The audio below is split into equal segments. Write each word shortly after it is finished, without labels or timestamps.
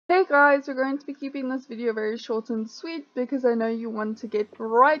Hey guys, we're going to be keeping this video very short and sweet because I know you want to get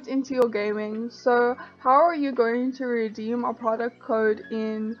right into your gaming. So how are you going to redeem a product code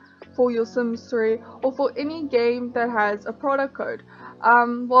for your Sims 3 or for any game that has a product code?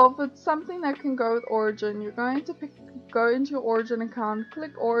 Well, if it's something that can go with Origin, you're going to go into your Origin account,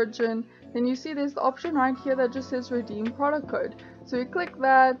 click Origin, then you see there's the option right here that just says redeem product code. So you click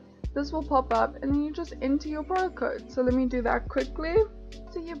that, this will pop up, and then you just enter your product code. So let me do that quickly.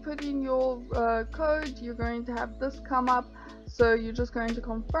 So you put in your code, you're going to have this come up, so you're just going to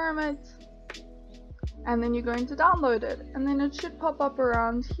confirm it, and then you're going to download it, and then it should pop up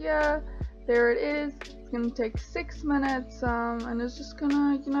around here. There it is. It's going to take 6 minutes, and it's just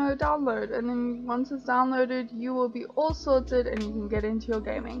gonna download, and then once it's downloaded you will be all sorted and you can get into your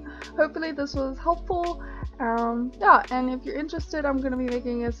gaming. Hopefully this was helpful. Yeah, and if you're interested, I'm going to be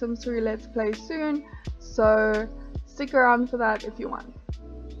making a Sims 3 Let's Play soon, so stick around for that if you want.